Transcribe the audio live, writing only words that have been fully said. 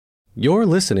You're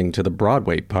listening to the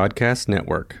Broadway Podcast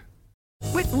Network.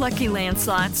 With Lucky Land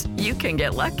Slots, you can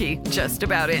get lucky just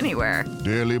about anywhere.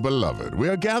 Dearly beloved, we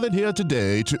are gathered here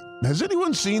today to... Has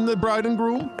anyone seen the bride and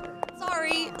groom?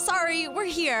 Sorry, we're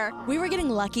here. We were getting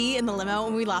lucky in the limo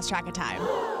and we lost track of time.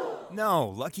 No,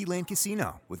 Lucky Land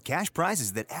Casino, with cash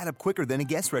prizes that add up quicker than a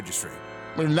guest registry.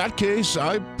 In that case,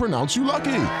 I pronounce you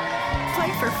lucky.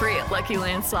 Play for free at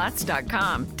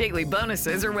LuckyLandSlots.com. Daily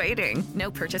bonuses are waiting. No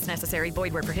purchase necessary.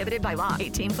 Void where prohibited by law.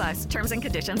 18+. Terms and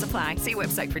conditions apply. See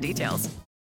website for details.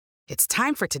 It's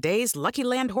time for today's Lucky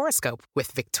Land horoscope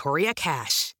with Victoria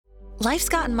Cash. Life's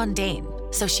gotten mundane,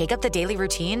 so shake up the daily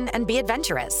routine and be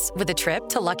adventurous with a trip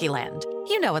to Lucky Land.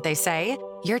 You know what they say.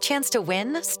 Your chance to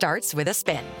win starts with a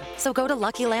spin. So go to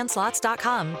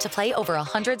LuckyLandSlots.com to play over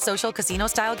 100 social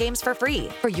casino-style games for free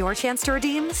for your chance to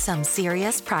redeem some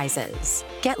serious prizes.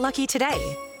 Get lucky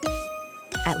today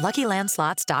at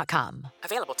LuckyLandSlots.com.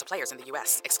 Available to players in the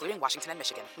U.S., excluding Washington and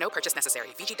Michigan. No purchase necessary.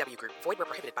 VGW Group. Void where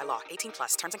prohibited by law.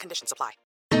 18+. Terms and conditions apply.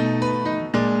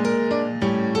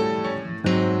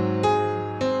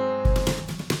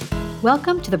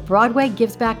 Welcome to the Broadway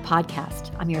Gives Back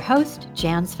podcast. I'm your host,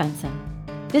 Jan Svensson.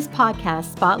 This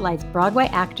podcast spotlights Broadway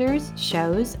actors,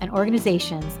 shows, and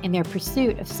organizations in their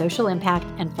pursuit of social impact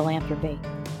and philanthropy.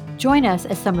 Join us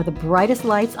as some of the brightest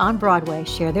lights on Broadway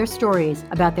share their stories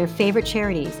about their favorite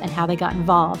charities and how they got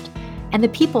involved, and the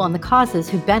people and the causes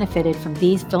who benefited from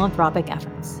these philanthropic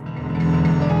efforts.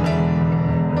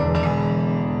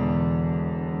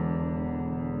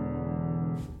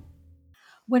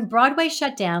 When Broadway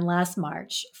shut down last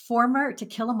March, former To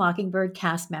Kill a Mockingbird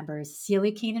cast members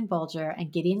Celia Keenan-Bolger and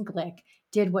Gideon Glick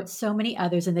did what so many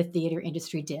others in the theater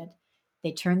industry did.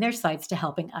 They turned their sights to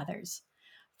helping others.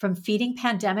 From feeding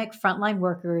pandemic frontline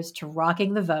workers to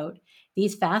rocking the vote,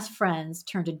 these fast friends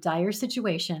turned a dire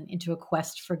situation into a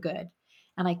quest for good.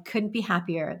 And I couldn't be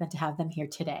happier than to have them here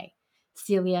today.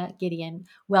 Celia, Gideon,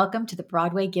 welcome to the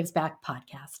Broadway Gives Back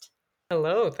podcast.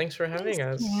 Hello, thanks for having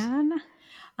us. Jan.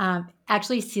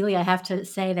 Actually, Celia, I have to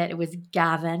say that it was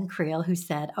Gavin Creel who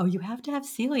said, "Oh, you have to have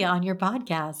Celia on your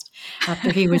podcast,"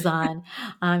 after he was on.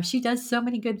 She does so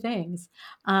many good things.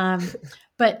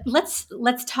 But let's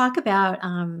talk about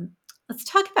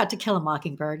To Kill a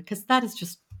Mockingbird, because that is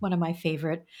just one of my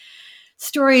favorite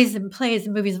stories and plays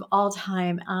and movies of all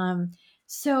time.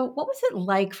 So, what was it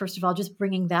like, first of all, just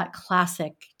bringing that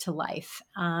classic to life?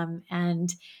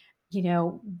 And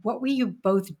what were you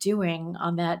both doing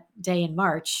on that day in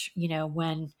March,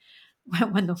 when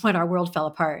our world fell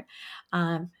apart?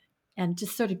 And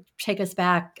just sort of take us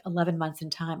back 11 months in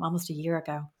time, almost a year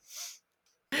ago.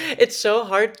 It's so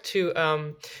hard to,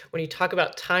 when you talk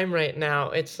about time right now,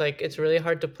 it's really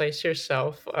hard to place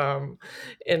yourself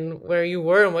in where you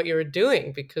were and what you were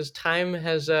doing, because time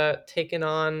has taken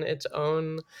on its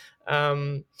own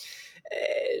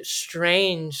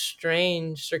strange,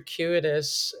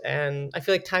 circuitous, and I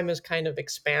feel like time has kind of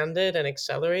expanded and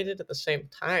accelerated at the same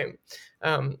time.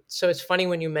 So it's funny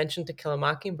when you mentioned To Kill a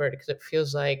Mockingbird, because it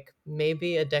feels like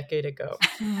maybe a decade ago.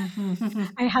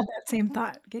 I had that same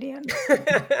thought, Gideon.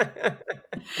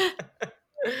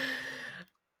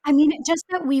 I mean, just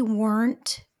that we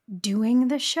weren't doing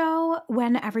the show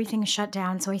when everything shut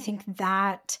down. So I think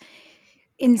that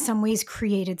in some ways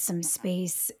created some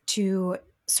space to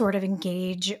sort of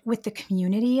engage with the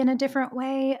community in a different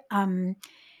way. And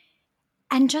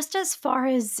just as far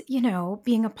as,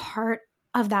 being a part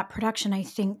of that production, I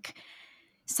think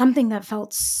something that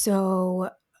felt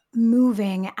so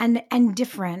moving and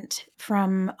different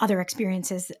from other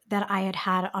experiences that I had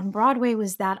had on Broadway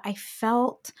was that I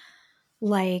felt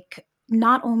like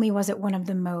not only was it one of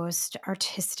the most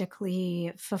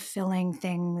artistically fulfilling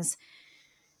things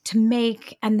to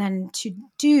make and then to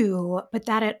do, but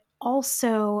that it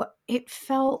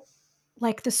felt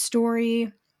like the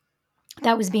story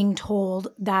that was being told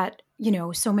that,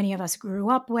 so many of us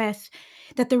grew up with,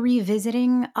 that the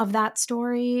revisiting of that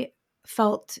story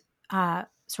felt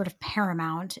sort of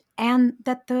paramount, and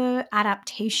that the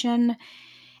adaptation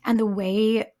and the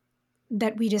way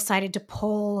that we decided to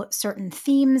pull certain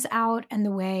themes out and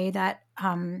the way that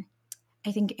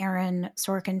I think Aaron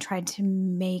Sorkin tried to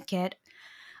make it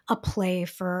a play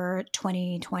for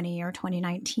 2020 or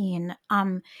 2019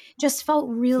 just felt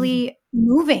really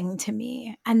moving to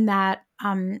me. And that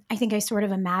I think I sort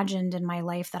of imagined in my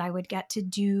life that I would get to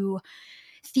do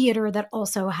theater that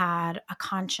also had a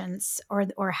conscience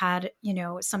or had,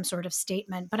 some sort of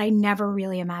statement, but I never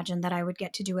really imagined that I would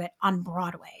get to do it on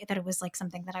Broadway, that it was like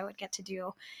something that I would get to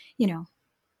do,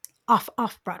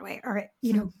 off Broadway or,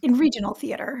 in regional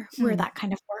theater where that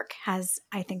kind of work has,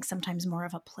 I think, sometimes more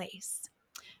of a place.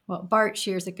 Well, Bart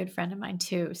Shear's a good friend of mine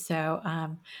too. So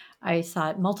I saw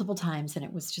it multiple times and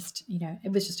it was just,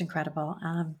 it was just incredible.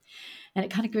 And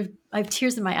it kind of, I have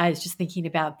tears in my eyes just thinking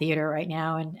about theater right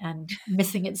now and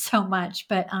missing it so much.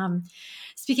 But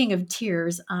speaking of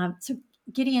tears, so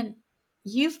Gideon,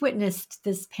 you've witnessed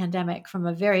this pandemic from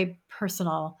a very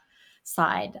personal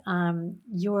side.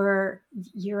 Your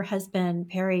husband,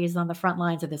 Perry, is on the front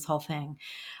lines of this whole thing.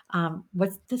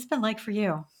 What's this been like for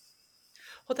you?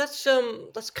 Well, that's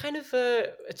kind of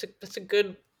that's a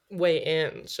good way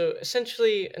in. So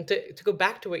essentially, and to go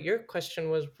back to what your question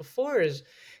was before is,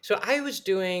 so I was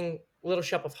doing Little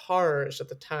Shop of Horrors at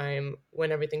the time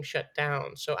when everything shut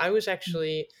down. So I was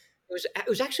actually it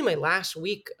was actually my last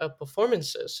week of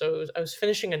performances. So I was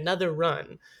finishing another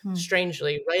run,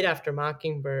 strangely, right after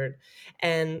Mockingbird,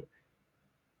 and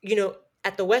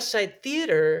at the West Side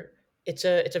Theater, it's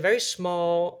a very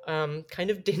small, kind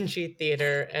of dingy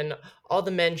theater, and all the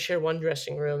men share one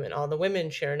dressing room, and all the women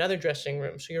share another dressing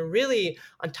room. So you're really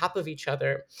on top of each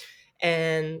other.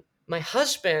 And my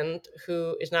husband,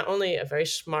 who is not only a very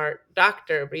smart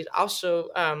doctor, but he's also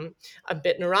a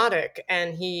bit neurotic,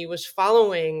 and he was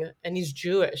following, and he's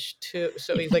Jewish too,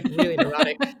 so he's like really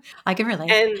neurotic. I can relate.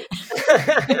 And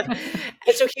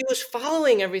and so he was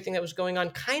following everything that was going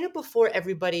on kind of before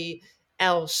everybody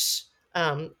else,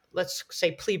 let's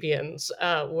say plebeians,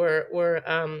 were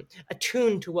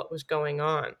attuned to what was going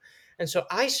on. And so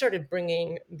I started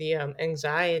bringing the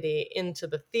anxiety into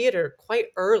the theater quite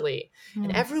early,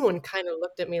 and everyone kind of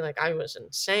looked at me like I was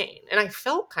insane, and I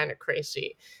felt kind of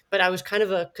crazy. But I was kind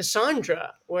of a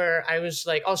Cassandra, where I was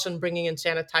like all of a sudden bringing in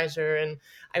sanitizer, and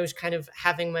I was kind of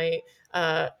having my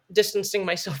distancing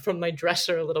myself from my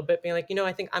dresser a little bit, being like,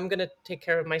 I think I'm gonna take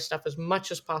care of my stuff as much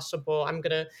as possible.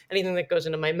 Anything that goes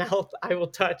into my mouth, I will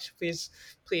touch. Please,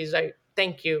 I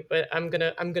thank you, but I'm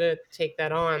gonna take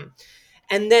that on.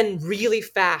 And then really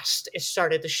fast, it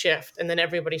started to shift. And then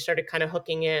everybody started kind of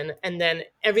hooking in. And then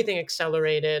everything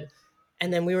accelerated.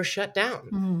 And then we were shut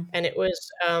down. And it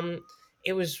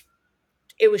was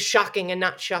shocking and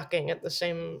not shocking at the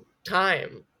same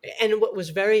time. And what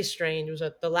was very strange was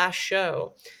at the last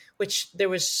show, which there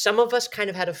was some of us kind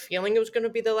of had a feeling it was going to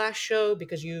be the last show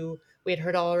because we had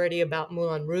heard already about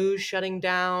Moulin Rouge shutting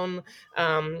down,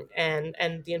 and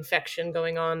the infection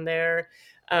going on there.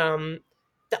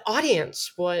 The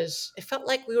audience it felt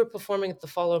like we were performing at the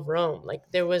Fall of Rome. Like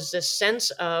there was this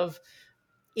sense of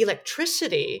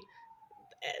electricity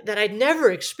that I'd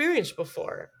never experienced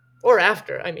before or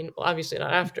after. I mean, well, obviously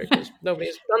not after because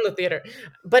nobody's done the theater,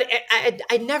 but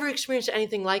I'd never experienced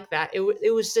anything like that. It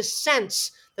was this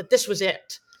sense that this was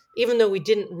it, even though we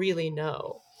didn't really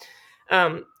know.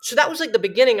 So that was like the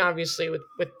beginning, obviously, with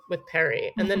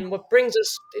Perry. And then what brings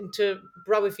us into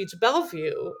Broadway Feeds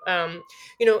Bellevue,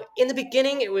 in the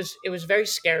beginning, it was very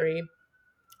scary.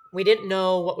 We didn't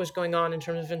know what was going on in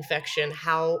terms of infection,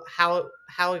 how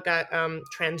it got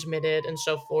transmitted and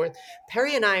so forth.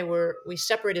 Perry and we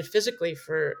separated physically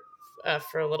for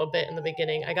a little bit in the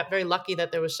beginning. I got very lucky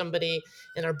that there was somebody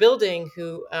in our building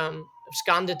who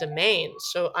absconded to Maine.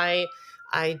 So I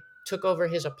took over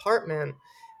his apartment.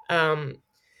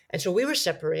 And so we were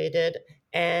separated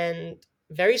and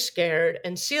very scared.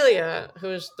 And Celia,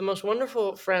 who is the most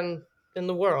wonderful friend in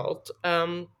the world,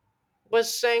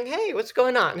 was saying, "Hey, what's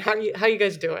going on? How you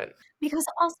guys doing?" Because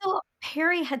also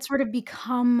Perry had sort of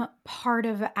become part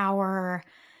of our,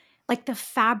 like the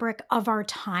fabric of our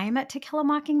time at To Kill a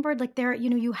Mockingbird. Like there,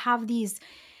 you have the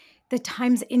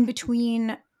times in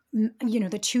between,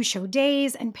 the 2 show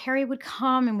days, and Perry would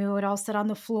come and we would all sit on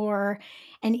the floor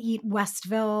and eat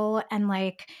Westville and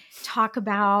like talk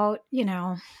about,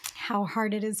 how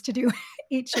hard it is to do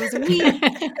 8 shows a week.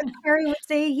 And Perry would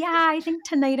say, "Yeah, I think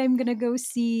tonight I'm going to go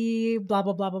see blah,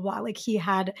 blah, blah, blah, blah." Like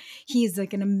he's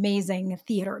like an amazing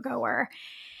theater goer.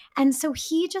 And so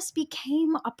he just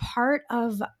became a part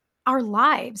of our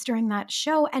lives during that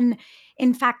show. And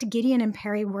in fact, Gideon and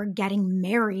Perry were getting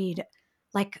married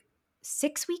like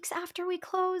 6 weeks after we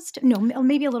closed. No,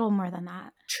 maybe a little more than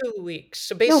that. 2 weeks.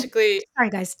 So basically, sorry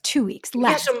guys, 2 weeks yeah.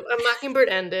 less. So Mockingbird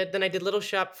ended. Then I did Little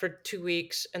Shop for 2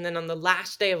 weeks, and then on the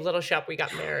last day of Little Shop, we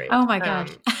got married. Oh my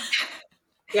gosh!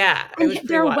 Yeah, it was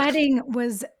their wild. wedding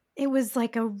was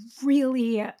like a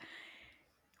really,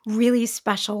 really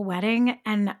special wedding.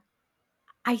 And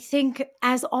I think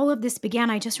as all of this began,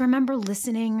 I just remember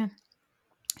listening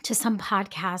to some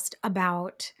podcast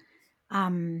about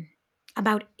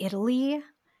Italy,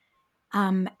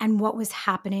 and what was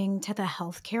happening to the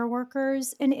healthcare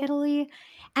workers in Italy.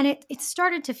 And it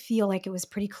started to feel like it was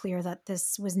pretty clear that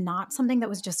this was not something that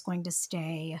was just going to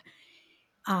stay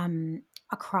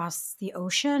across the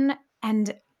ocean.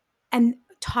 And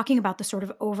talking about the sort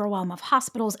of overwhelm of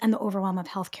hospitals and the overwhelm of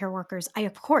healthcare workers, I,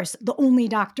 of course, the only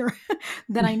doctor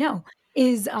that I know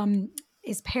is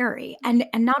Perry. And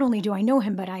not only do I know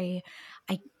him, but I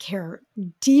care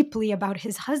deeply about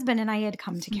his husband, and I had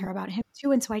come to care about him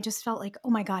too. And so I just felt like, oh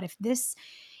my God, if this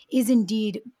is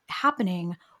indeed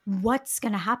happening, what's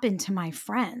going to happen to my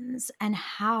friends, and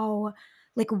how,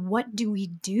 like, what do we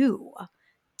do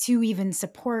to even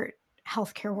support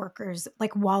healthcare workers,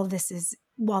 like, while this is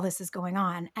going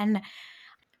on? And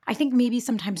I think maybe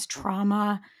sometimes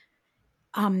trauma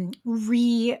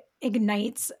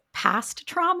reignites past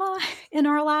trauma in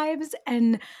our lives.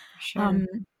 And Sure.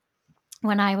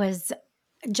 when I was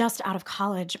just out of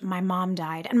college, my mom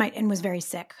died and was very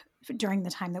sick during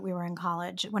the time that we were in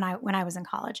college, when I was in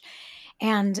college.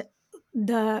 And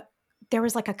there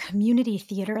was like a community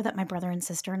theater that my brother and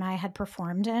sister and I had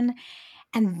performed in,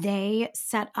 and they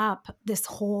set up this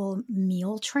whole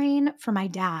meal train for my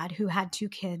dad, who had 2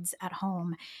 kids at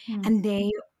home. Mm. And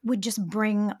they would just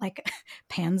bring like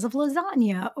pans of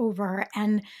lasagna over,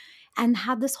 and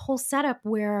had this whole setup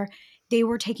where they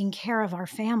were taking care of our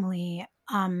family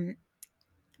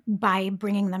by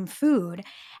bringing them food.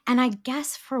 And I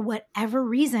guess for whatever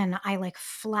reason, I like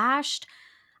flashed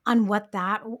on what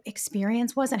that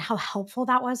experience was and how helpful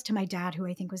that was to my dad, who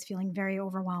I think was feeling very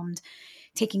overwhelmed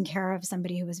taking care of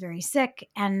somebody who was very sick.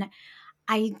 And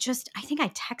I think I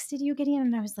texted you, Gideon,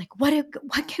 and I was like,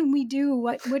 what can we do?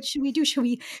 What should we do? Should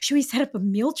we set up a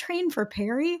meal train for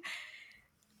Perry?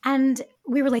 And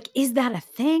we were like, is that a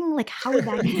thing? Like, how would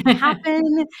that even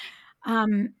happen?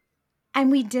 And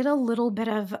we did a little bit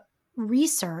of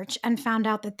research and found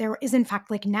out that there is, in fact,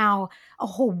 like now a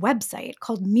whole website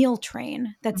called Meal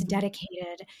Train that's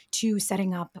dedicated to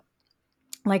setting up,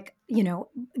 like,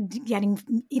 getting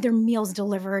either meals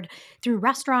delivered through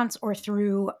restaurants or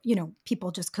through,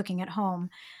 people just cooking at home.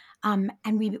 And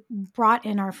we brought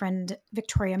in our friend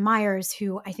Victoria Myers,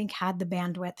 who I think had the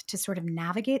bandwidth to sort of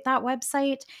navigate that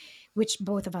website, which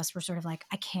both of us were sort of like,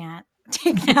 I can't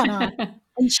take that on.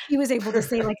 And she was able to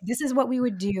say, like, this is what we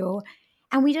would do.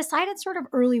 And we decided sort of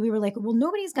early, we were like, well,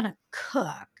 nobody's going to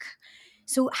cook.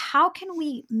 So how can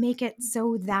we make it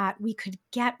so that we could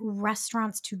get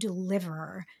restaurants to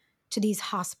deliver to these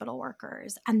hospital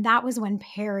workers? And that was when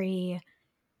Perry,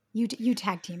 you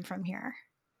tag team from here.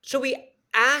 So we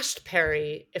asked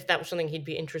Perry if that was something he'd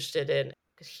be interested in,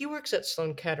 because he works at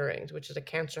Sloan Kettering, which is a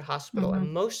cancer hospital,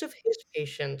 and most of his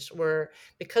patients were,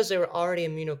 because they were already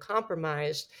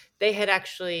immunocompromised, they had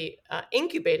actually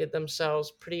incubated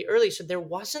themselves pretty early. So there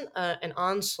wasn't an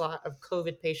onslaught of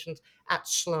COVID patients at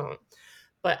Sloan.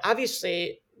 But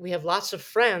obviously, we have lots of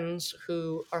friends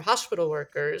who are hospital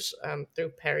workers through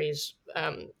Perry's,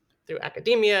 through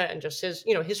academia, and just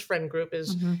his friend group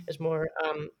is more,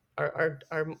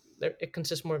 it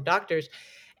consists more of doctors.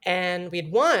 And we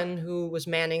had one who was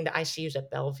manning the ICUs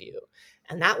at Bellevue.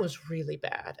 And that was really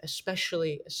bad,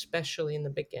 especially in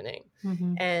the beginning.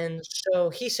 And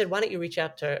so he said, why don't you reach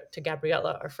out to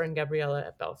Gabriella, our friend Gabriella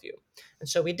at Bellevue? And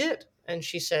so we did. And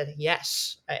she said,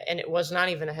 yes. And it was not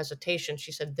even a hesitation.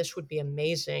 She said, this would be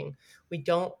amazing. We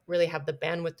don't really have the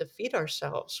bandwidth to feed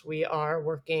ourselves. We are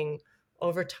working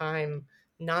overtime,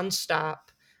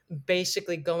 nonstop,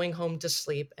 basically going home to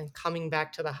sleep and coming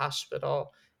back to the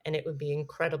hospital. And it would be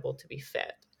incredible to be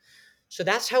fed. So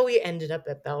that's how we ended up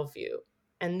at Bellevue.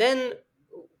 And then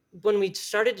when we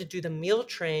started to do the meal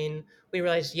train, we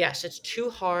realized, yes, it's too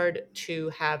hard to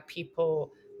have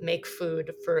people make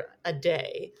food for a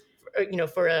day,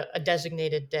 for a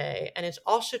designated day. And it's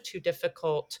also too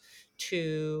difficult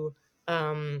to,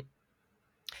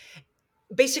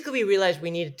 basically we realized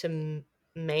we needed to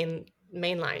mainline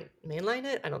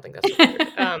it. I don't think that's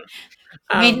a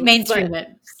word. Mainstream it.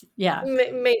 Yeah.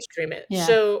 Mainstream it. Yeah.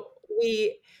 So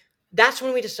that's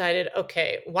when we decided,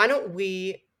 okay, why don't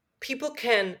people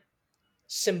can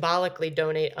symbolically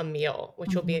donate a meal,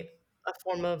 which will be a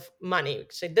form of money.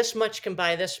 Say this much can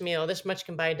buy this meal, this much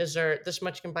can buy dessert, this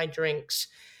much can buy drinks.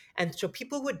 And so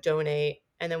people would donate,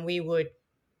 and then we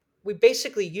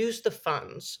basically use the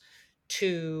funds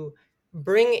to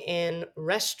bring in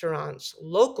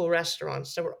local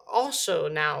restaurants that were also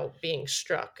now being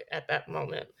struck at that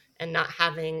moment and not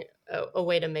having a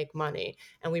way to make money.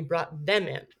 And we brought them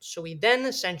in. So we then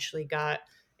essentially got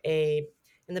in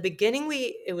the beginning,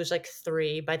 it was like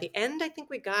 3. By the end, I think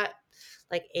we got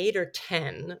like 8 or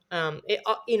 10.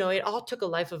 It all took a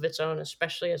life of its own,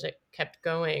 especially as it kept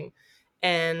going.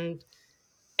 And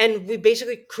we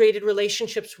basically created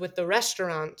relationships with the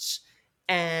restaurants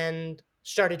and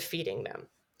started feeding them,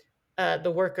 the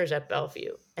workers at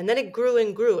Bellevue. And then it grew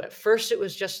and grew. At first, it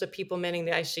was just the people manning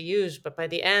the ICUs. But by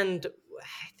the end,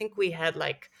 I think we had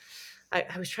like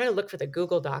I was trying to look for the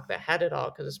Google Doc that had it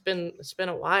all because it's been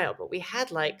a while, but we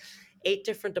had like 8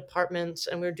 different departments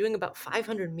and we were doing about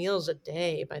 500 meals a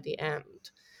day by the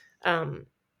end. Um,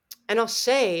 and I'll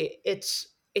say it's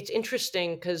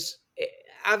interesting because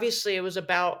obviously it was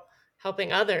about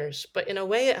helping others, but in a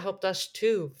way it helped us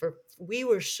too. For we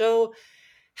were so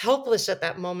helpless at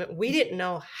that moment. We didn't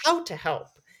know how to help.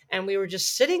 And we were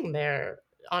just sitting there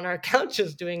on our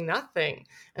couches doing nothing.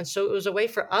 And so it was a way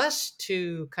for us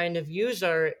to kind of use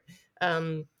our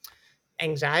um,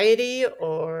 anxiety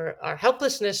or our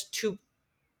helplessness to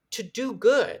do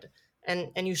good.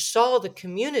 And you saw the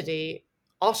community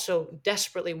also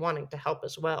desperately wanting to help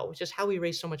as well, which is how we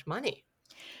raise so much money.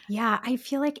 Yeah, I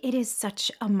feel like it is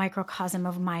such a microcosm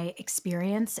of my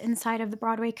experience inside of the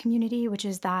Broadway community, which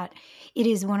is that it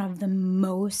is one of the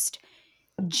most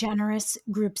generous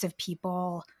groups of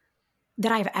people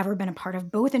that I've ever been a part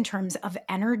of, both in terms of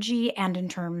energy and in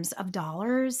terms of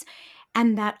dollars,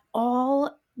 and that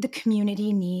all the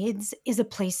community needs is a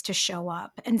place to show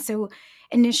up. And so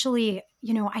initially,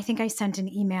 I think I sent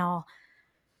an email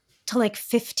to like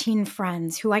 15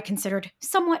 friends who I considered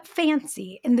somewhat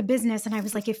fancy in the business. And I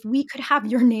was like, if we could have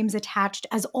your names attached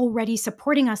as already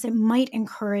supporting us, it might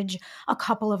encourage a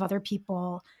couple of other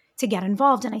people to get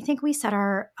involved. And I think we set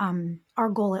our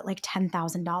goal at like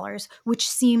 $10,000, which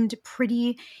seemed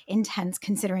pretty intense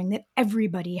considering that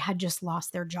everybody had just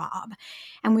lost their job.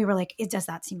 And we were like, does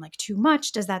that seem like too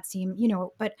much? Does that seem,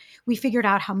 but we figured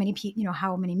out how many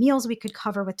meals we could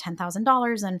cover with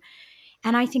 $10,000.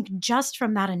 And I think just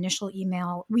from that initial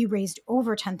email, we raised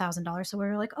over $10,000. So we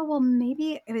were like, oh, well,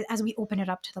 maybe as we open it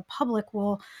up to the public,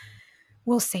 we'll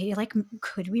say, like,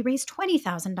 could we raise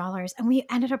 $20,000? And we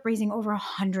ended up raising over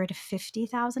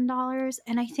 $150,000.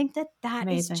 And I think that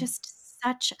Amazing. is just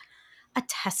such a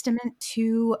testament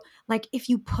to, like, if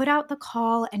you put out the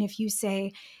call and if you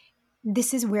say,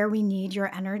 this is where we need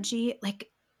your energy, like,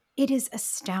 it is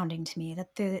astounding to me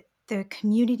that the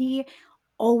community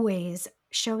always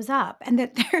shows up, and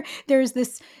that there's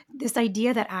this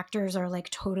idea that actors are like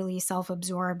totally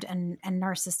self-absorbed and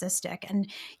narcissistic. And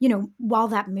while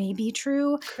that may be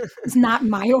true, it's not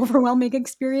my overwhelming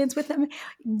experience with them.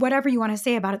 Whatever you want to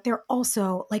say about it, they're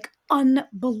also like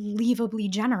unbelievably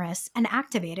generous and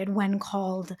activated when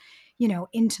called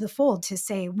into the fold to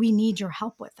say, we need your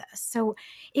help with this. So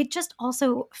it just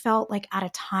also felt like at a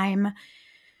time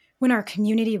when our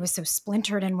community was so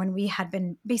splintered and when we had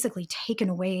been basically taken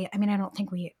away. I mean, I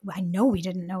know we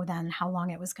didn't know then how long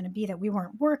it was going to be that we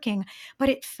weren't working, but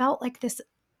it felt like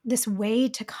this way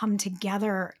to come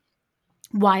together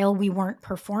while we weren't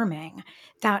performing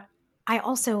that I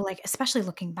also, like, especially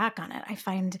looking back on it, I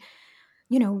find,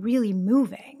 really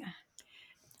moving.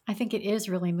 I think it is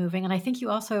really moving. And I think you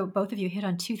also, both of you, hit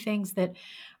on two things that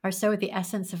are so at the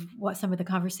essence of what some of the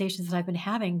conversations that I've been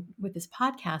having with this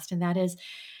podcast. And that is,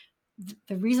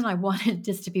 the reason I wanted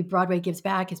this to be Broadway Gives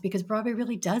Back is because Broadway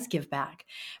really does give back.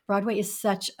 Broadway is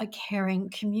such a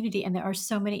caring community, and there are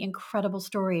so many incredible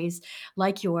stories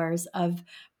like yours of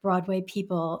Broadway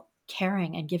people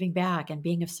caring and giving back and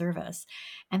being of service.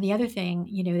 And the other thing,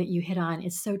 that you hit on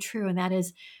is so true, and that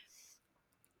is,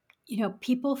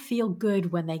 people feel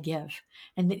good when they give.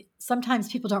 And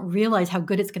sometimes people don't realize how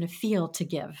good it's going to feel to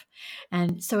give.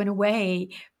 And so in a way,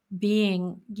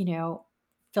 being,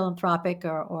 philanthropic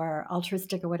or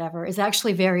altruistic or whatever is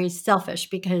actually very selfish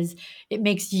because it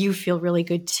makes you feel really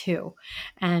good too.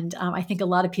 And I think a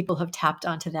lot of people have tapped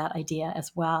onto that idea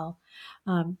as well.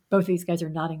 Both of these guys are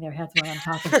nodding their heads while I'm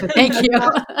talking, so thank you.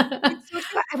 I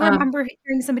remember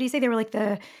hearing somebody say, they were like,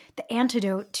 the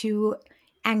antidote to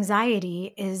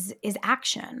anxiety is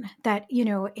action. That,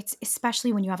 it's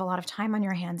especially when you have a lot of time on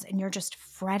your hands and you're just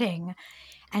fretting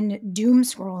and doom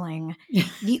scrolling,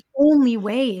 the only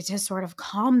way to sort of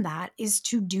calm that is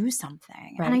to do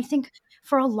something. Right. And I think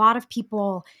for a lot of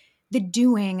people, the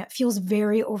doing feels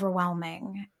very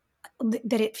overwhelming,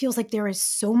 that it feels like there is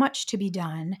so much to be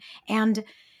done. And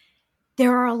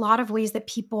there are a lot of ways that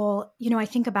people, I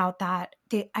think about that.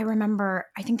 I remember,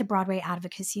 I think the Broadway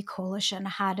Advocacy Coalition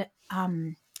had,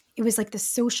 it was like the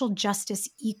social justice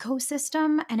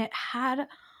ecosystem, and it had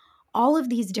all of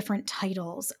these different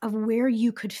titles of where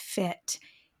you could fit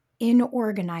in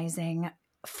organizing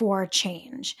for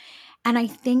change. And I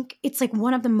think it's like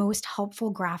one of the most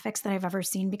helpful graphics that I've ever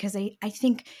seen, because I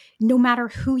think no matter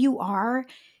who you are,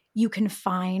 you can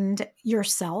find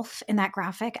yourself in that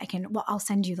graphic. I'll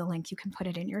send you the link. You can put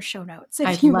it in your show notes.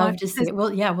 I'd love to see it.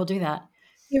 Well, yeah, we'll do that.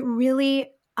 It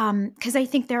really, because I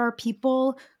think there are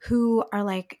people who are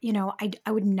like,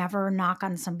 I would never knock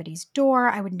on somebody's door.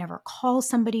 I would never call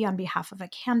somebody on behalf of a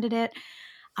candidate.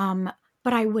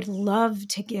 but I would love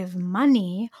to give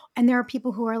money. And there are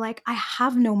people who are like, I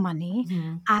have no money.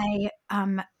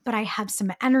 But I have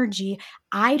some energy.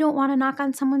 I don't want to knock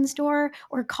on someone's door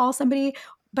or call somebody,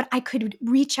 but I could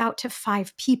reach out to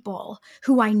 5 people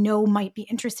who I know might be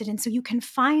interested in. So you can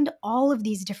find all of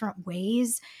these different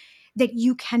ways that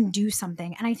you can do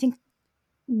something. And I think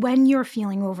when you're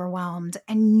feeling overwhelmed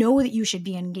and know that you should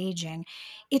be engaging,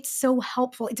 it's so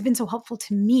helpful. It's been so helpful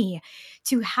to me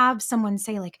to have someone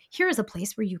say, like, here's a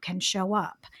place where you can show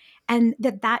up. And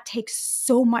that takes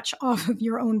so much off of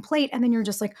your own plate. And then you're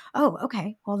just like, oh,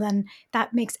 okay, well, then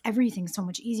that makes everything so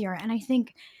much easier. And I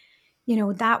think,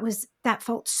 that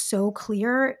felt so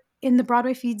clear in the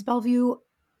Broadway Feeds Bellevue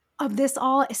of this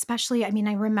all, especially, I mean,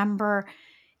 I remember,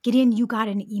 Gideon, you got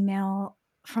an email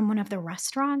from one of the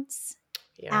restaurants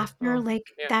after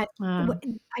that.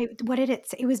 What did it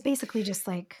say? It was basically just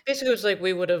like, Basically, it was like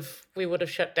we would have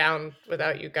shut down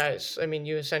without you guys. I mean,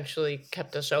 you essentially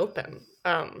kept us open,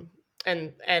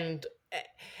 and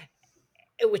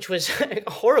which was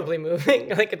horribly moving.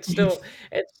 Like it's still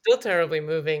terribly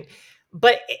moving,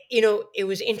 but it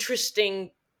was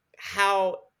interesting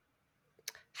how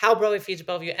Broadway Feeds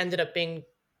Bellevue ended up being.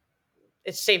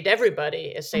 It saved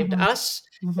everybody. It saved us.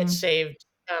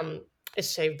 It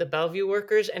saved the Bellevue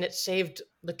workers, and it saved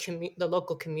the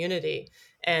local community.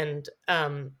 And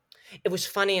it was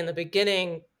funny in the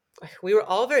beginning. We were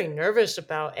all very nervous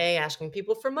about asking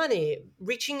people for money,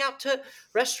 reaching out to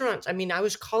restaurants. I mean, I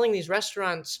was calling these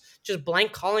restaurants, just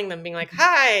blank calling them, being like,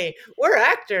 "Hi, we're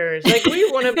actors. Like, we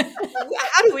want to.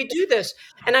 How do we do this?"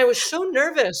 And I was so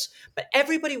nervous, but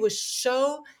everybody was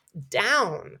so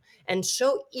down and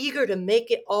so eager to make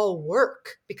it all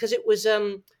work because it was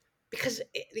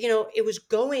it was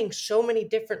going so many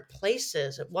different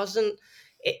places. It wasn't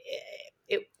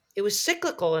it was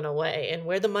cyclical in a way, and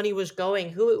where the money was going,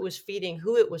 who it was feeding,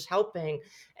 who it was helping,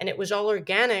 and it was all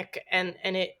organic, and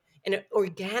it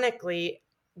organically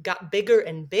got bigger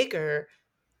and bigger.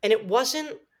 And it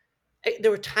wasn't,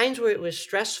 there were times where it was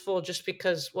stressful just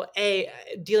because, well,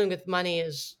 dealing with money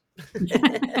is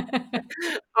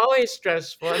always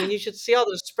stressful. I mean, you should see all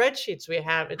those spreadsheets we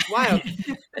have. It's wild.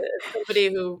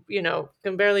 Somebody who,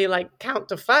 can barely count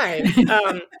to 5.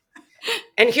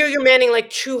 And here you're manning like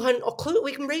 200,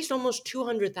 we can raise almost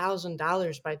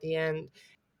 $200,000 by the end.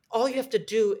 All you have to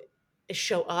do is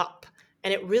show up,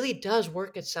 and it really does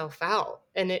work itself out.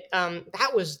 And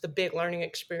that was the big learning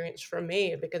experience for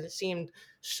me, because it seemed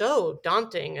so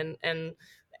daunting and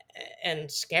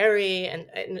scary. And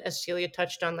as Celia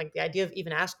touched on, like the idea of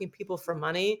even asking people for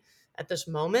money at this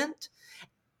moment.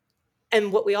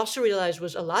 And what we also realized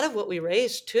was a lot of what we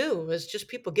raised too was just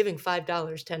people giving $5,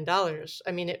 $10.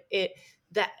 I mean,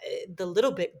 the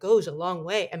little bit goes a long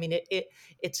way. I mean, you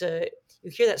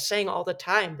hear that saying all the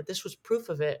time, but this was proof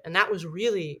of it. And that was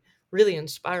really, really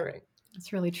inspiring.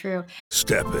 That's really true.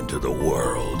 Step into the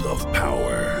world of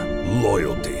power,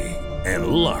 loyalty, and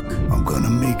luck. I'm gonna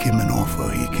make him an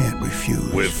offer he can't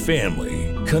refuse. With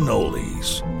family,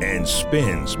 cannolis, and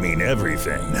spins mean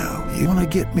everything. Now, you wanna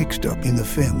get mixed up in the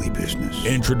family business.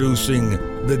 Introducing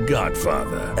The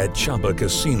Godfather at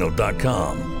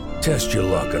ChumbaCasino.com. Test your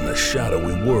luck in the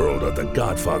shadowy world of The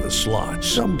Godfather slot.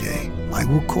 Someday, I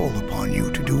will call upon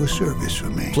you to do a service for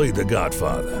me. Play The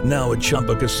Godfather now at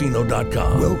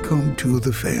ChumbaCasino.com. Welcome to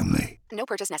the family. No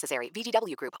purchase necessary.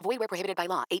 VGW Group. Void where prohibited by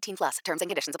law. 18+. Terms and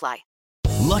conditions apply.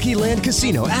 Lucky Land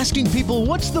Casino, asking people,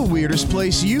 what's the weirdest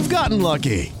place you've gotten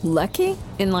lucky? Lucky?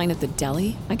 In line at the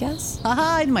deli, I guess?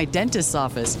 Aha, in my dentist's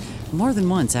office. More than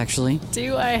once, actually.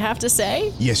 Do I have to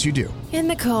say? Yes, you do. In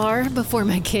the car before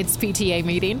my kids' PTA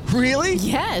meeting. Really?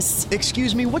 Yes.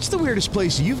 Excuse me, what's the weirdest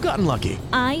place you've gotten lucky?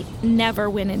 I never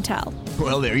win and tell.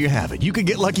 Well, there you have it. You can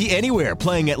get lucky anywhere,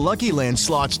 playing at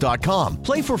LuckyLandSlots.com.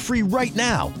 Play for free right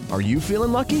now. Are you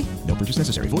feeling lucky? No purchase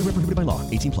necessary. Void where prohibited by law.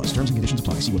 18+. Terms and conditions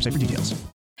apply. See website for details.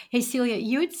 Hey, Celia,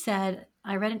 you had said,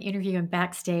 I read an interview in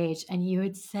Backstage, and you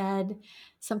had said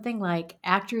something like,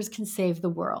 actors can save the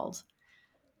world.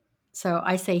 So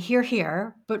I say, hear,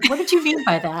 hear. But what did you mean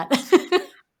by that?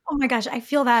 Oh my gosh, I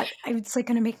feel that. It's like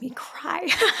going to make me cry.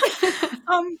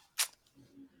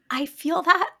 I feel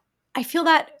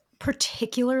that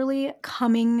particularly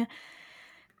coming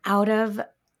out of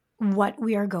what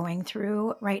we are going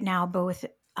through right now, both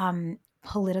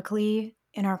politically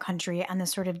in our country and the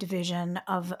sort of division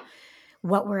of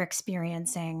what we're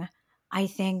experiencing. I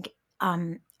think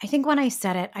when I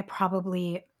said it, I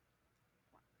probably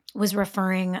was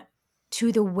referring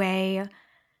to the way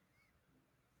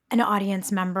an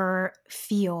audience member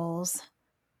feels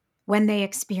when they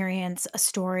experience a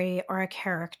story or a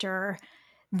character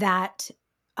that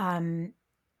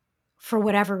for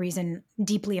whatever reason,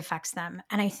 deeply affects them.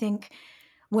 And I think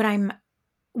what I'm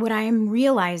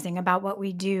realizing about what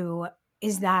we do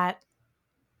is that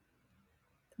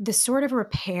the sort of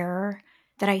repair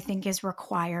that I think is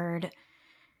required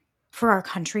for our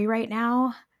country right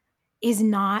now is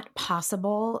not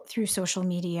possible through social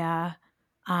media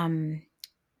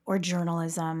or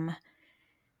journalism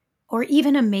or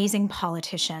even amazing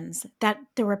politicians. That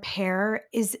the repair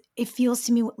is, it feels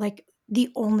to me like the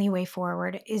only way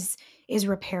forward is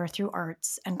repair through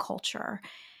arts and culture.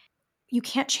 You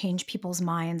can't change people's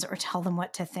minds or tell them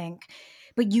what to think,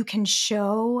 but you can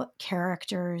show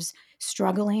characters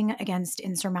struggling against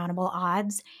insurmountable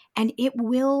odds, and it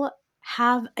will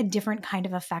have a different kind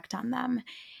of effect on them.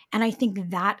 And I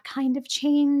think that kind of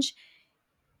change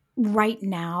right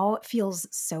now feels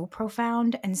so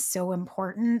profound and so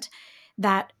important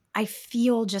that I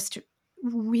feel just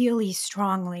really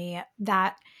strongly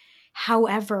that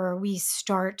however we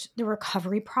start the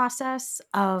recovery process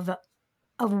of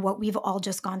what we've all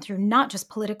just gone through, not just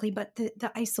politically, but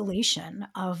the isolation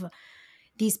of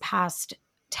these past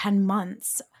 10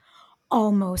 months,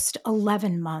 almost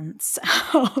 11 months,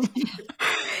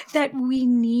 that we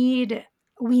need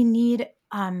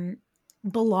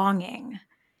belonging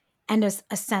and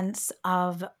a sense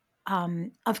of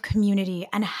community,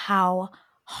 and how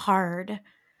hard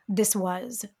this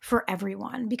was for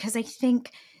everyone. Because I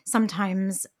think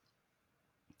sometimes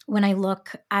when I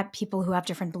look at people who have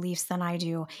different beliefs than I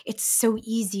do, it's so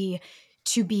easy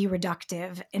to be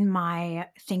reductive in my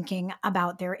thinking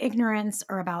about their ignorance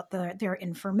or about their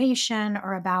information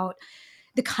or about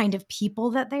the kind of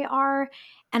people that they are.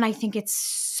 And I think it's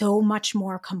so much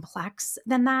more complex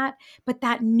than that. But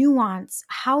that nuance,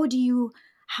 how do you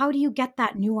get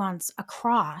that nuance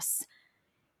across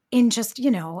in just,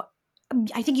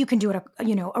 I think you can do it,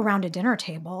 around a dinner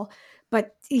table.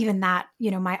 But even that,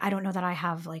 I don't know that I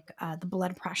have the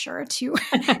blood pressure to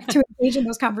to engage in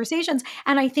those conversations.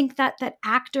 And I think that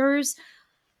actors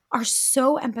are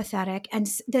so empathetic, and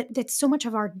that so much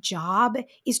of our job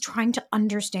is trying to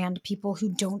understand people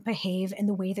who don't behave in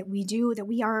the way that we do, that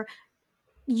we are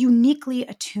uniquely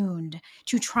attuned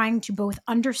to trying to both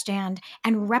understand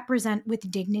and represent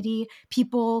with dignity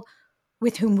people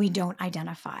with whom we don't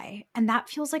identify. And that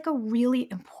feels like a really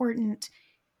important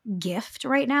gift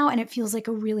right now. And it feels like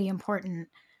a really important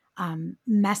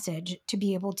message to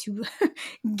be able to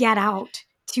get out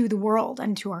to the world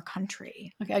and to our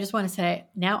country. Okay, I just want to say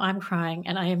now I'm crying,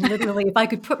 and I am literally, if I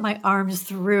could put my arms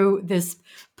through this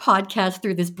podcast,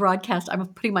 through this broadcast, I'm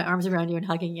putting my arms around you and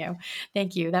hugging you.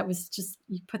 Thank you. That was just,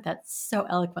 you put that so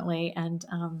eloquently, and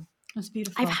it was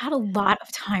beautiful. I've had a lot of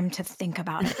time to think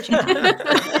about it, Jana.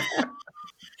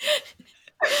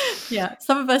 Yeah,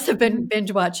 some of us have been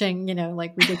binge watching,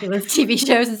 ridiculous TV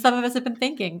shows, and some of us have been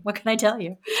thinking, what can I tell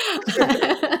you?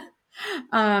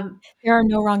 There are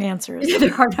no wrong answers.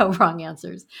 There are no wrong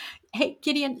answers. Hey,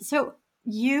 Gideon, so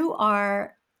you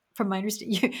are, from my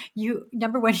understanding, you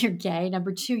number one, you're gay.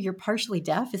 Number two, you're partially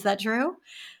deaf. Is that true?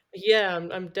 Yeah,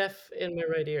 I'm deaf in my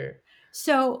right ear.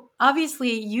 So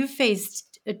obviously you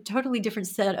faced a totally different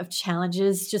set of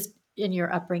challenges just in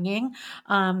your upbringing.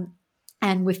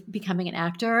 And with becoming an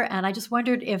actor. And I just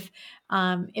wondered if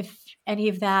any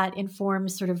of that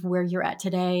informs sort of where you're at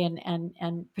today,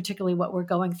 and particularly what we're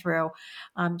going through,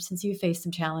 since you faced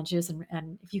some challenges,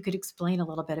 and if you could explain a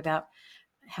little bit about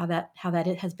how that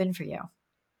it has been for you.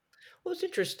 Well, it's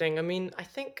interesting. I mean, I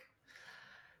think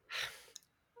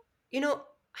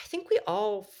we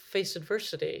all face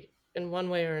adversity in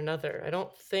one way or another.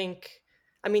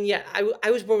 I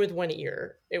was born with one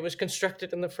ear. It was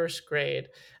constructed in the first grade.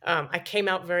 I came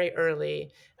out very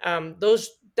early.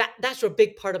 That's a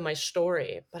big part of my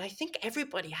story. But I think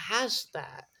everybody has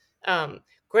that.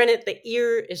 Granted, the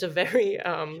ear is a very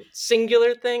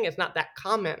singular thing. It's not that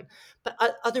common. But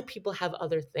other people have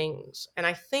other things. And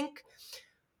I think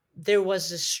there was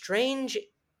this strange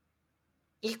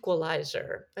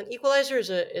equalizer. An equalizer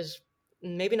is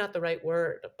maybe not the right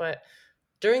word, but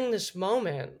during this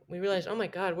moment, we realized, oh my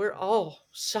God, we're all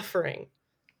suffering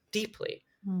deeply,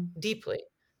 deeply.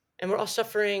 And we're all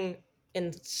suffering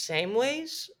in the same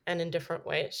ways and in different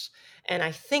ways. And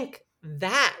I think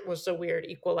that was the weird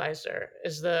equalizer,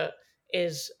 is the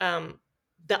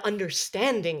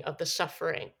understanding of the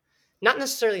suffering. Not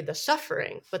necessarily the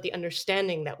suffering, but the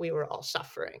understanding that we were all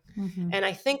suffering. Mm-hmm. And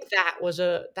I think that was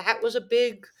a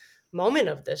big moment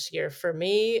of this year for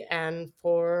me and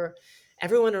for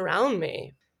everyone around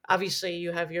me. Obviously,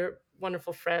 you have your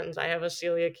wonderful friends. I have a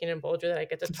Celia Keenan-Bolger that I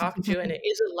get to talk to, and it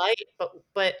is a light,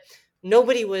 but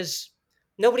nobody's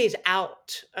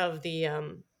out of the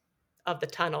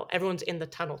tunnel. Everyone's in the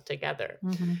tunnel together.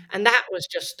 Mm-hmm. And that was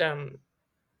just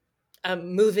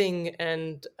moving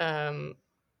and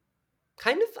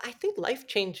kind of, I think,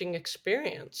 life-changing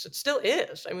experience. It still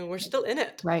is. I mean, we're still in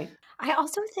it. Right. I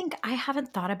also think I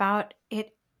haven't thought about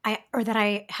it, that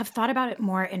I have thought about it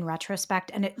more in retrospect,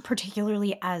 and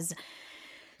particularly as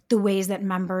the ways that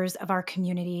members of our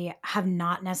community have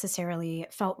not necessarily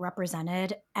felt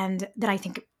represented, and that I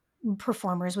think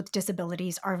performers with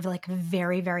disabilities are like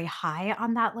very, very high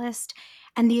on that list.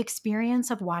 And the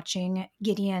experience of watching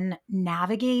Gideon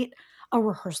navigate a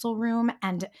rehearsal room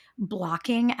and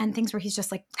blocking and things where he's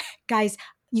just like, guys,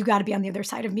 you got to be on the other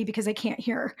side of me because I can't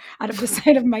hear out of the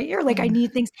side of my ear. Like I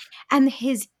need things. And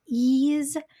his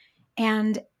ease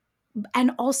and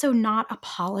also not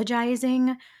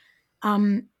apologizing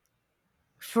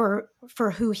for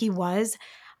who he was,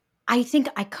 I think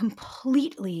I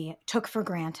completely took for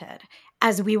granted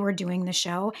as we were doing the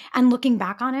show. And looking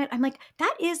back on it, I'm like,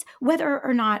 that is, whether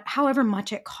or not, however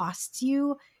much it costs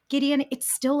you, Gideon,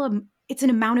 it's still it's an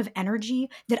amount of energy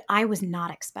that I was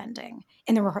not expending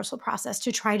in the rehearsal process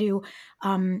to try to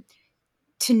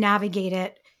navigate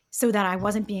it so that I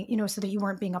wasn't being, so that you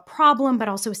weren't being a problem, but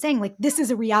also saying like, this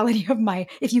is a reality of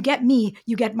if you get me,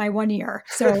 you get my one ear.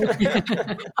 So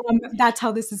that's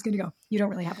how this is going to go. You don't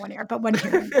really have one ear, but one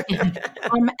ear.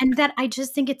 And that I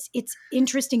just think it's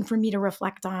interesting for me to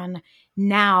reflect on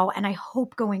now. And I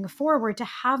hope going forward to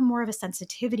have more of a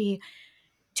sensitivity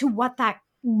to what that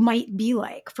might be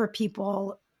like for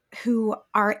people who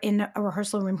are in a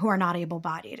rehearsal room who are not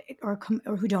able-bodied or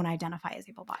who don't identify as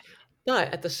able-bodied.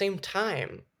 But at the same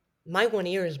time, my one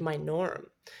ear is my norm.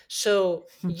 So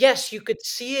yes, you could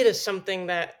see it as something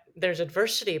that there's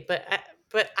adversity, but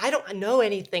I don't know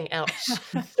anything else.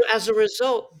 So as a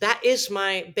result, that is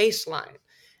my baseline.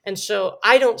 And so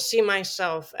I don't see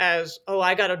myself as, oh,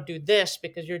 I got to do this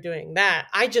because you're doing that.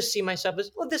 I just see myself as,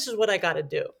 well, this is what I got to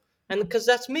do. And because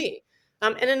that's me.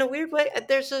 And in a weird way,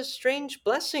 there's a strange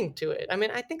blessing to it. I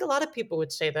mean, I think a lot of people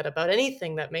would say that about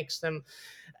anything that makes them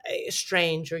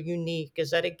strange or unique, is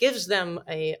that it gives them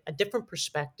a different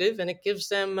perspective, and it gives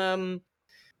them, a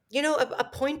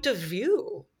point of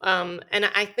view. And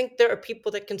I think there are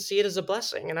people that can see it as a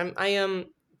blessing. And I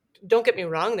don't get me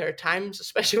wrong, there are times,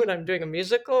 especially when I'm doing a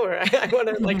musical, where I want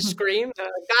to like scream.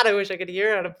 God, I wish I could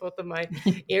hear out of both of my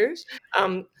ears.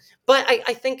 But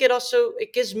I think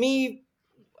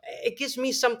it gives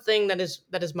me something that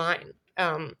is mine.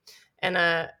 And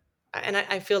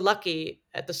I feel lucky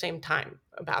at the same time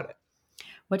about it.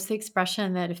 What's the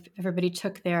expression that if everybody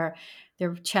took their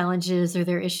challenges or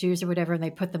their issues or whatever, and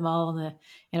they put them all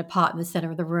in a pot in the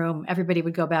center of the room, everybody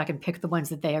would go back and pick the ones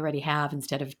that they already have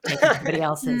instead of taking somebody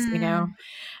else's,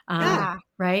 Yeah.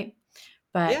 Right?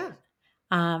 But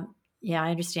yeah, I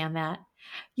understand that.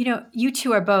 You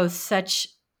two are both such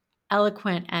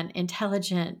eloquent and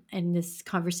intelligent in this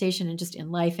conversation and just in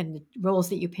life and the roles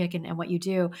that you pick and what you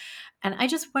do. And I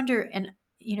just wonder, and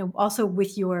also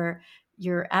with your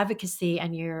advocacy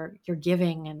and your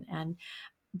giving and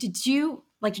did you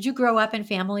grow up in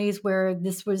families where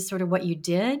this was sort of what you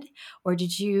did, or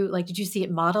did you see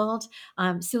it modeled?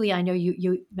 Celia, I know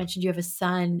you mentioned you have a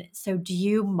son, so do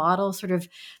you model sort of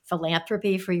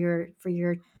philanthropy for your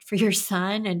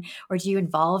son, or do you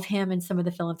involve him in some of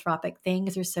the philanthropic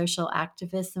things or social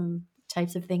activism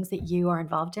types of things that you are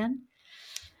involved in?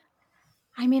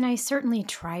 I mean, I certainly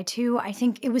try to. I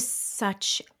think it was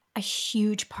such a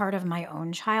huge part of my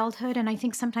own childhood. And I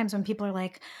think sometimes when people are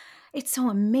like, it's so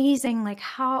amazing, like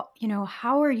how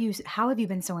have you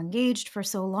been so engaged for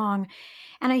so long?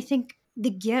 And I think the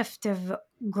gift of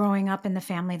growing up in the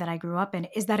family that I grew up in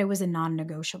is that it was a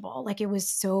non-negotiable. Like it was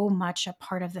so much a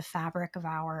part of the fabric of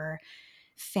our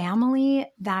family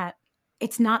that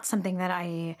it's not something that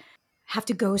I have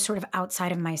to go sort of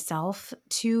outside of myself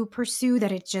to pursue,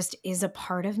 that it just is a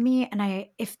part of me. And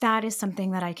if that is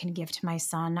something that I can give to my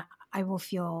son, I will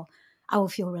feel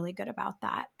really good about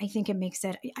that. I think it makes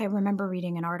it, I remember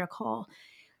reading an article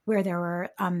where there were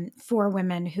 4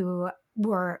 women who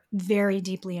were very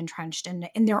deeply entrenched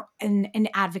in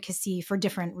advocacy for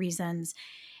different reasons.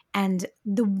 And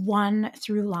the one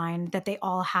through line that they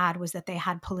all had was that they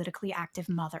had politically active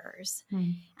mothers.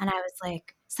 And I was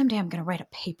like, someday I'm going to write a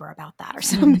paper about that or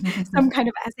some kind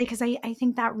of essay. Because I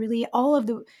think that really all of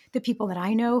the people that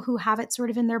I know who have it sort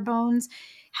of in their bones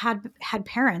had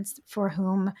parents for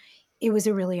whom it was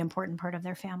a really important part of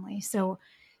their family. So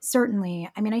certainly,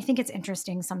 I mean, I think it's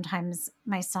interesting. Sometimes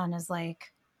my son is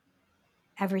like,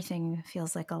 everything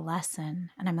feels like a lesson.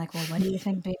 And I'm like, well, what do you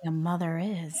think being a mother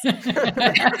is? But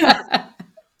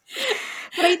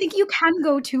I think you can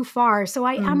go too far. So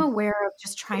I am aware of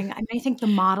just trying. I mean, I think the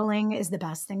modeling is the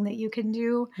best thing that you can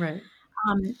do. Right.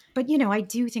 But I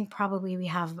do think probably we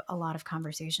have a lot of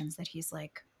conversations that he's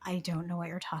like, I don't know what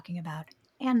you're talking about,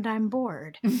 and I'm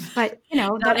bored. But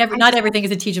not everything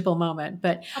is a teachable moment,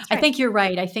 but That's I right. think you're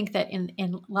right. I think that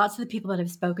in lots of the people that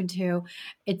I've spoken to,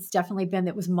 it's definitely been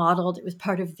that was modeled. It was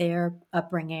part of their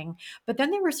upbringing. But then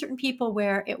there were certain people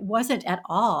where it wasn't at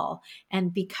all,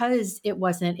 and because it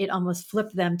wasn't, it almost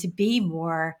flipped them to be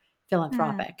more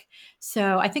philanthropic.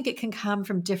 So I think it can come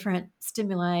from different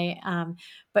stimuli.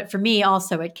 But for me,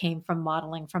 also, it came from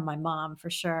modeling from my mom for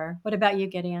sure. What about you,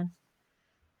 Gideon?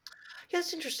 Yeah,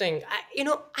 it's interesting.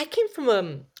 I came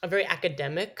from a very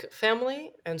academic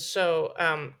family, and so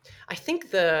I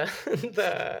think the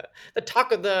the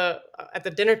talk of the at the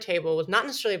dinner table was not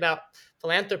necessarily about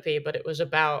philanthropy, but it was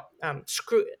about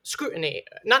scrutiny,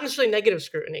 not necessarily negative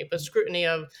scrutiny, but scrutiny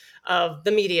of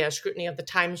the media, scrutiny of the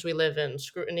times we live in,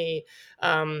 scrutiny.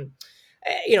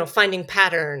 Finding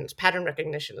patterns, pattern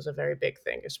recognition is a very big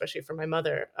thing, especially for my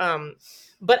mother.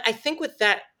 But I think with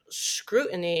that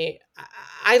scrutiny,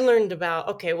 I learned about,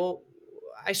 okay, well,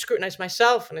 I scrutinize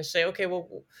myself and I say, okay, well,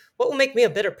 what will make me a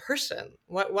better person?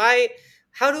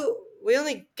 How do we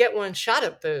only get one shot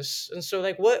at this? And so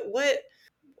like,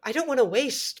 I don't want to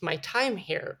waste my time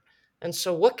here. And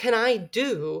so what can I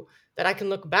do that I can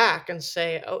look back and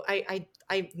say, oh, I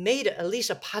made at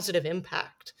least a positive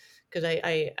impact? Because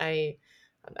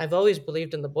I've always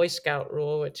believed in the Boy Scout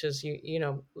rule, which is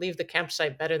you leave the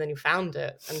campsite better than you found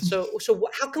it. And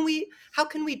how can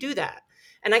we do that?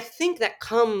 And I think that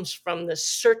comes from the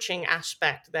searching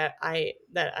aspect that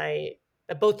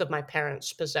both of my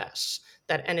parents possess.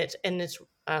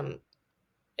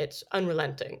 It's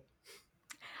unrelenting.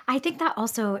 I think that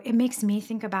also, it makes me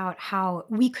think about how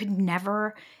we could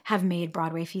never have made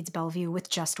Broadway Feeds Bellevue with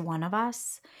just one of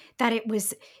us. That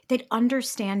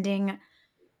understanding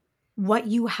what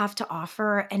you have to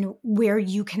offer and where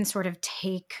you can sort of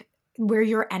take, where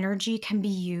your energy can be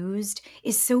used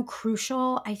is so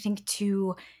crucial, I think,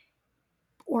 to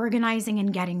organizing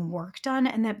and getting work done.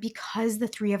 And that because the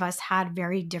three of us had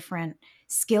very different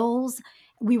skills,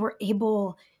 we were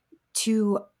able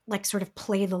to like sort of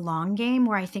play the long game,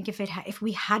 where I think if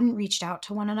we hadn't reached out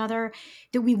to one another,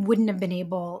 that we wouldn't have been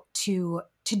able to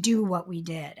do what we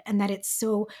did. And that it's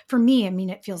so, for me, I mean,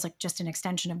 it feels like just an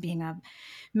extension of being a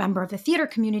member of the theater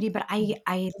community, but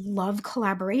I love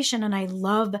collaboration, and I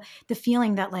love the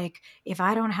feeling that like, if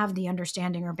I don't have the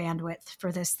understanding or bandwidth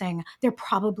for this thing, there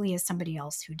probably is somebody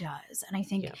else who does. And I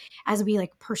think as we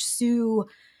like pursue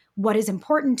what is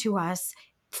important to us,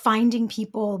 finding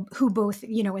people who both,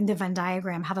 in the Venn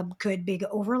diagram have a good big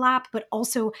overlap, but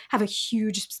also have a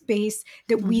huge space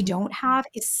that we don't have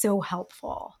is so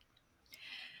helpful.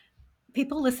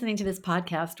 People listening to this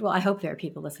podcast, well, I hope there are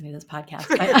people listening to this podcast.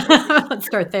 But let's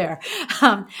start there.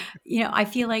 I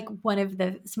feel like some of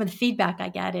the feedback I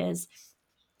get is,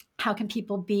 how can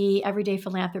people be everyday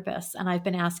philanthropists? And I've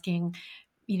been asking,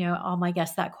 all my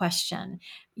guests that question.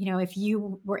 If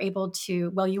you were able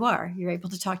to, well, you're able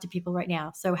to talk to people right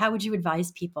now. So how would you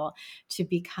advise people to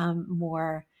become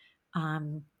more,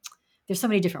 there's so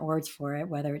many different words for it,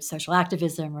 whether it's social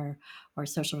activism or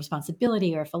social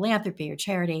responsibility or philanthropy or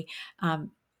charity,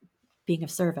 being of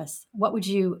service. What would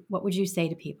you say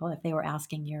to people if they were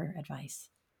asking your advice?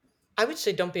 I would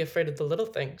say don't be afraid of the little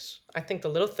things. I think the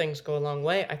little things go a long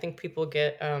way. I think people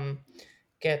get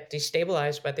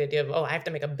destabilized by the idea of, I have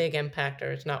to make a big impact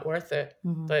or it's not worth it.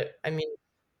 Mm-hmm. But I mean,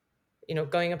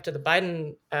 going up to the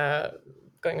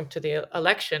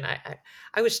election, I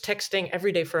was texting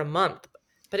every day for a month,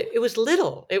 but it was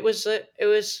little. I was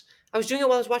doing it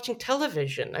while I was watching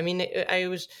television. I mean, I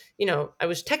was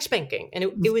text banking, and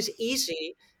it was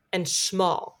easy and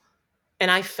small.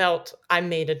 And I felt I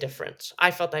made a difference.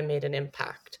 I felt I made an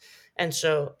impact. And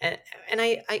so, and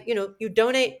you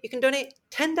can donate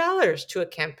 $10 to a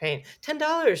campaign,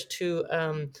 $10 to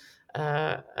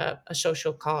a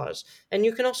social cause. And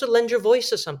you can also lend your voice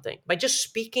to something by just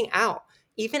speaking out.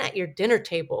 Even at your dinner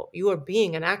table, you are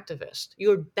being an activist.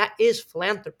 That is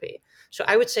philanthropy. So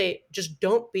I would say just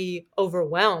don't be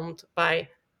overwhelmed by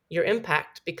your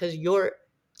impact, because your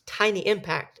tiny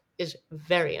impact is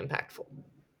very impactful.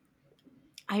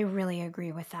 I really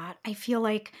agree with that. I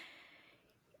think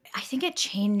it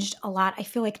changed a lot. I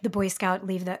feel like the Boy Scout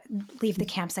leave the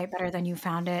campsite better than you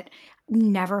found it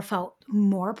never felt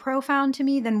more profound to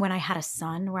me than when I had a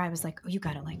son, where I was like, oh, you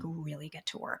got to like really get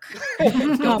to work. But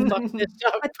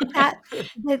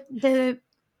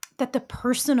that the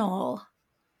personal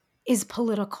is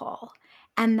political,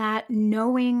 and that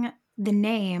knowing the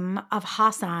name of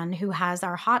Hassan, who has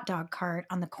our hot dog cart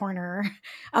on the corner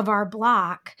of our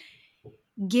block,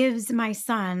 gives my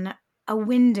son a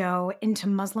window into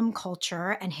Muslim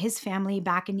culture and his family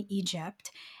back in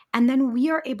Egypt. And then we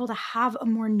are able to have a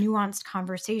more nuanced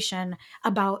conversation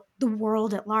about the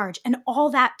world at large. And all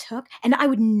that took, and I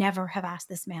would never have asked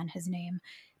this man his name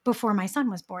before my son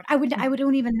was born. I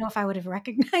don't even know if I would have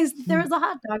recognized that there was a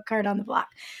hot dog cart on the block.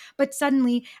 But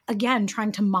suddenly, again,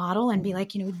 trying to model and be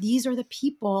like, these are the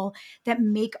people that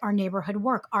make our neighborhood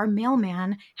work. Our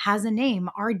mailman has a name.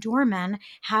 Our doormen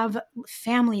have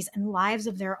families and lives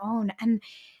of their own. And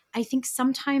I think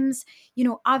sometimes,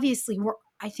 obviously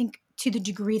I think to the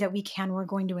degree that we can, we're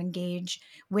going to engage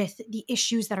with the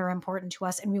issues that are important to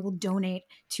us, and we will donate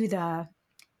to the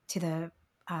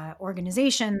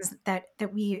organizations that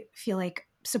we feel like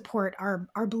support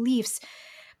our beliefs.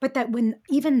 But that when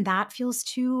even that feels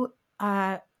too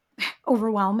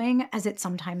overwhelming, as it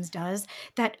sometimes does,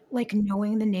 that like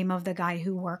knowing the name of the guy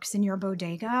who works in your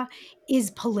bodega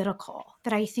is political.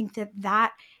 That I think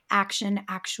that action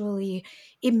actually,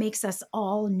 it makes us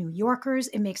all New Yorkers.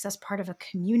 It makes us part of a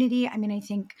community. I mean, I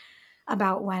think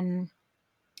about when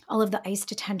all of the ICE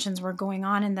detentions were going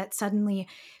on and that suddenly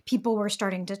people were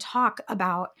starting to talk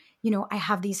about, I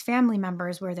have these family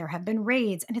members where there have been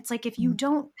raids. And it's like, if you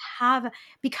don't have,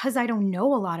 because I don't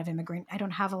know a lot of I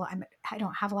don't have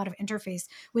a lot of interface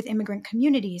with immigrant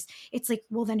communities. It's like,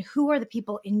 well, then who are the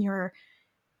people in your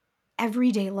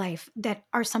everyday life that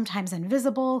are sometimes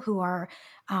invisible, who are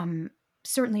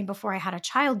certainly before I had a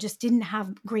child just didn't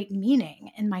have great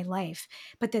meaning in my life,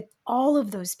 but that all of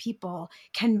those people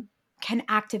can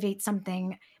activate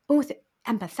something both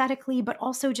empathetically, but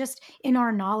also just in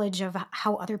our knowledge of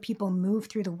how other people move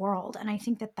through the world. And I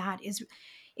think that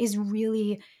is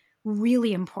really,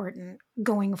 really important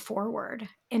going forward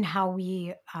in how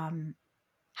we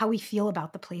feel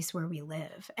about the place where we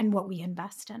live and what we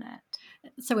invest in it.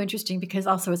 It's so interesting because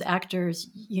also as actors,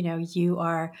 you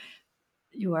are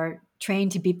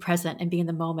trained to be present and be in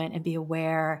the moment and be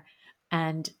aware,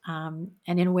 and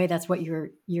in a way that's what you're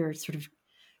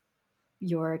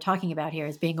talking about here,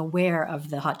 is being aware of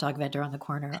the hot dog vendor on the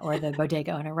corner or the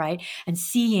bodega owner, right? And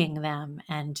seeing them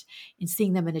and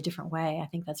seeing them in a different way. I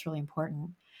think that's really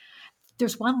important.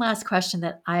 There's one last question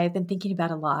that I've been thinking about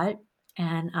a lot,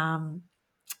 and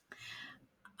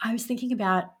I was thinking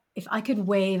about if I could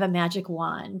wave a magic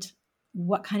wand,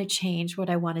 what kind of change would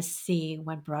I want to see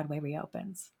when Broadway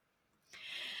reopens?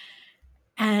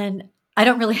 And I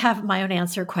don't really have my own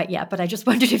answer quite yet, but I just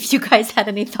wondered if you guys had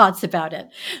any thoughts about it.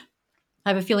 I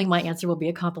have a feeling my answer will be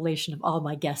a compilation of all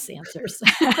my guests' answers.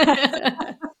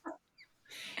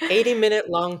 80-minute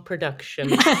long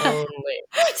production only.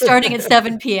 Starting at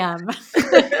 7 p.m.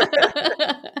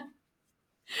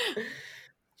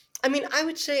 I mean, I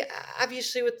would say,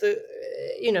 obviously, with the,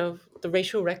 the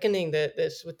racial reckoning that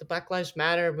this with the Black Lives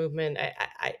Matter movement,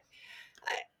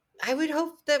 I would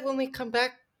hope that when we come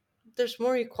back, there's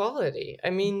more equality.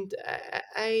 I mean,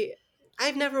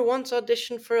 I've never once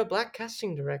auditioned for a Black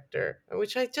casting director,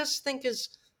 which I just think is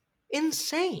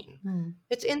insane.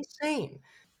 It's insane.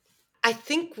 I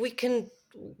think we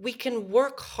can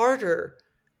work harder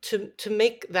to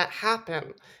make that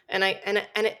happen, and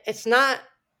it's not.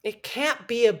 It can't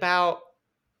be about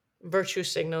virtue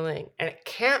signaling, and it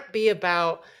can't be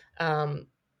about,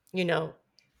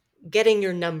 getting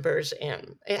your numbers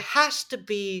in. It has to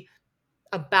be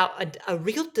about a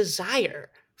real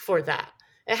desire for that.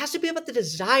 It has to be about the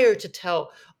desire to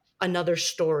tell another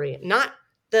story, not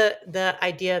the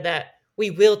idea that we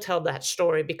will tell that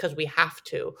story because we have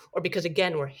to, or because,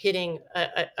 again, we're hitting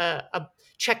a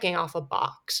checking off a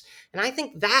box. And I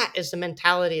think that is the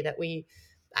mentality that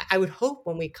I would hope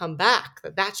when we come back,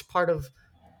 that's part of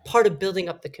building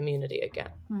up the community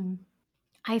again.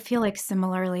 I feel like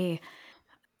similarly,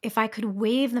 if I could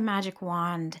wave the magic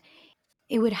wand,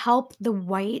 it would help the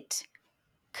white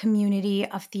community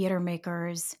of theater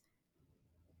makers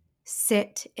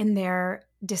sit in their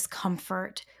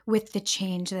discomfort with the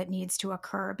change that needs to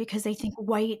occur, because I think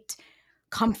white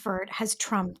comfort has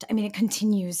trumped. I mean, it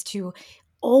continues to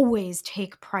always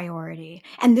take priority.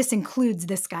 And this includes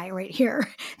this guy right here,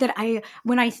 that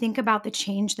when I think about the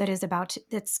change that is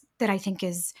that I think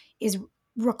is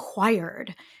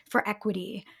required for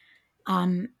equity,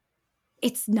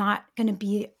 it's not going to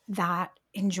be that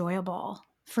enjoyable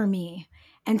for me.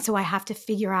 And so I have to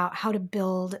figure out how to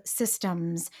build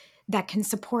systems that can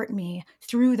support me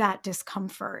through that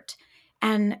discomfort.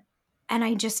 And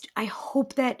I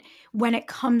hope that when it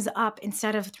comes up,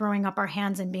 instead of throwing up our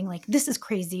hands and being like, this is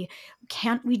crazy,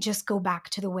 can't we just go back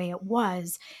to the way it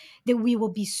was? that we will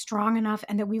be strong enough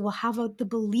and that we will have the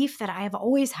belief that I have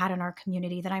always had in our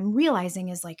community that I'm realizing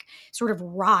is like sort of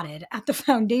rotted at the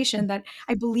foundation, that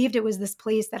I believed it was this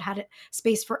place that had a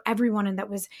space for everyone and that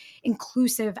was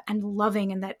inclusive and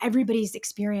loving, and that everybody's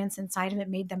experience inside of it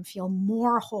made them feel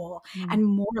more whole and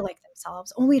more like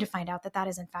themselves, only to find out that that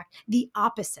is in fact the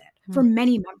opposite for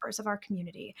many members of our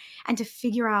community. And to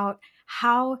figure out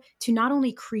how to not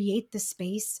only create the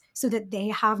space so that they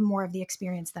have more of the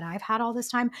experience that I've had all this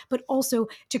time, but also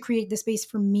to create the space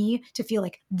for me to feel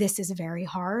like this is very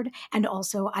hard and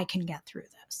also I can get through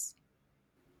this.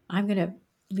 I'm going to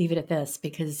leave it at this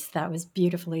because that was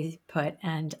beautifully put.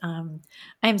 And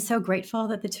I am so grateful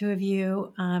that the two of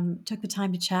you took the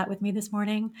time to chat with me this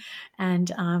morning.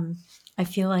 And I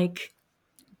feel like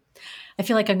I'm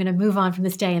going to move on from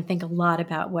this day and think a lot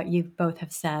about what you both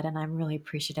have said. And I'm really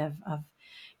appreciative of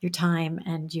your time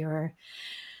and your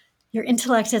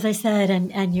intellect, as I said,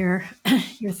 and your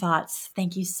thoughts.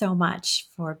 Thank you so much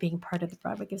for being part of the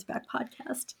Broadway Gives Back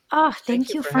podcast. Oh,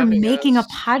 thank you for making a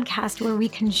podcast where we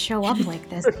can show up like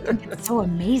this. I think it's so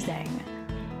amazing.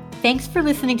 Thanks for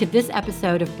listening to this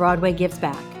episode of Broadway Gives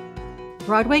Back.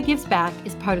 Broadway Gives Back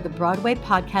is part of the Broadway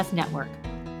Podcast Network,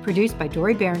 produced by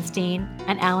Dori Berinstein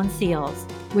and Alan Seals,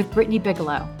 with Brittany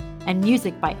Bigelow, and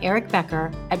music by Eric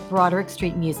Becker at Broderick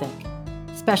Street Music.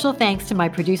 Special thanks to my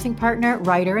producing partner,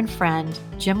 writer, and friend,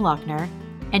 Jim Lochner,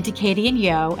 and to Katie and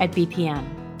Yo at BPN,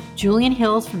 Julian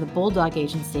Hills from the Bulldog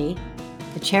Agency,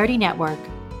 the Charity Network,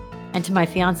 and to my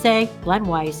fiancé, Glenn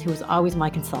Weiss, who is always my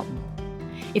consultant.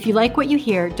 If you like what you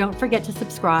hear, don't forget to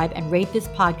subscribe and rate this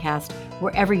podcast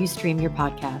wherever you stream your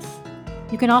podcasts.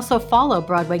 You can also follow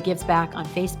Broadway Gives Back on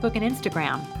Facebook and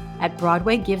Instagram at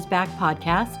Broadway Gives Back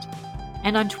Podcast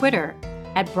and on Twitter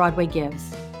at Broadway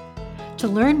Gives. To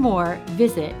learn more,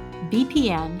 visit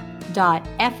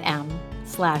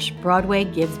bpn.fm/Broadway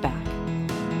Gives Back.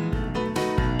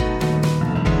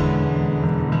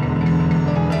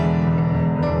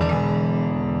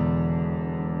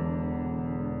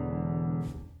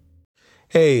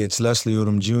 Hey, it's Leslie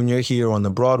Odom Jr. here on the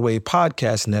Broadway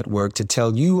Podcast Network to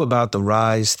tell you about the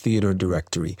Rise Theater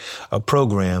Directory, a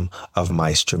program of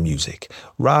Maestro Music.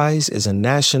 Rise is a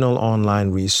national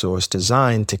online resource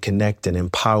designed to connect and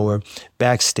empower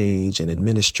backstage and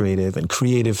administrative and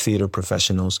creative theater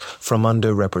professionals from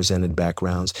underrepresented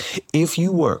backgrounds. If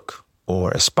you work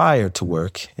or aspire to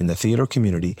work in the theater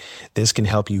community, this can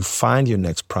help you find your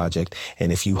next project.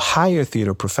 And if you hire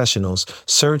theater professionals,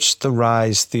 search the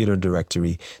Rise Theater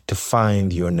Directory to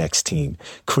find your next team.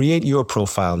 Create your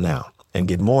profile now and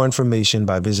get more information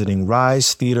by visiting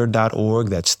risetheater.org.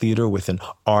 That's theater with an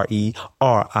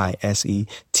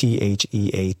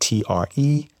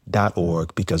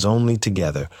RISETHEATRE.org, because only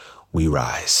together we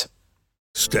rise.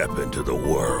 Step into the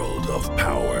world of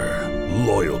power,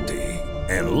 loyalty,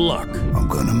 and luck. I'm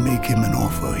gonna make him an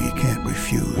offer he can't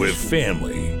refuse. With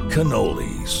family,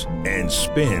 cannolis, and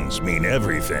spins mean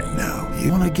everything. Now,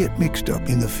 you wanna get mixed up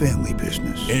in the family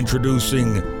business.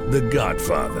 Introducing The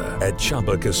Godfather at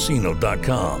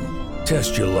ChumbaCasino.com.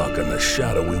 Test your luck in the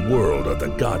shadowy world of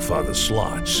The Godfather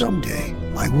slot. Someday,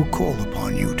 I will call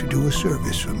upon you to do a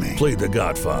service for me. Play The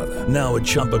Godfather now at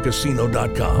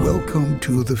ChumbaCasino.com. Welcome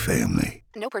to the family.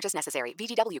 No purchase necessary.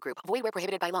 VGW Group. Void where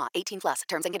prohibited by law. 18+.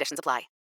 Terms and conditions apply.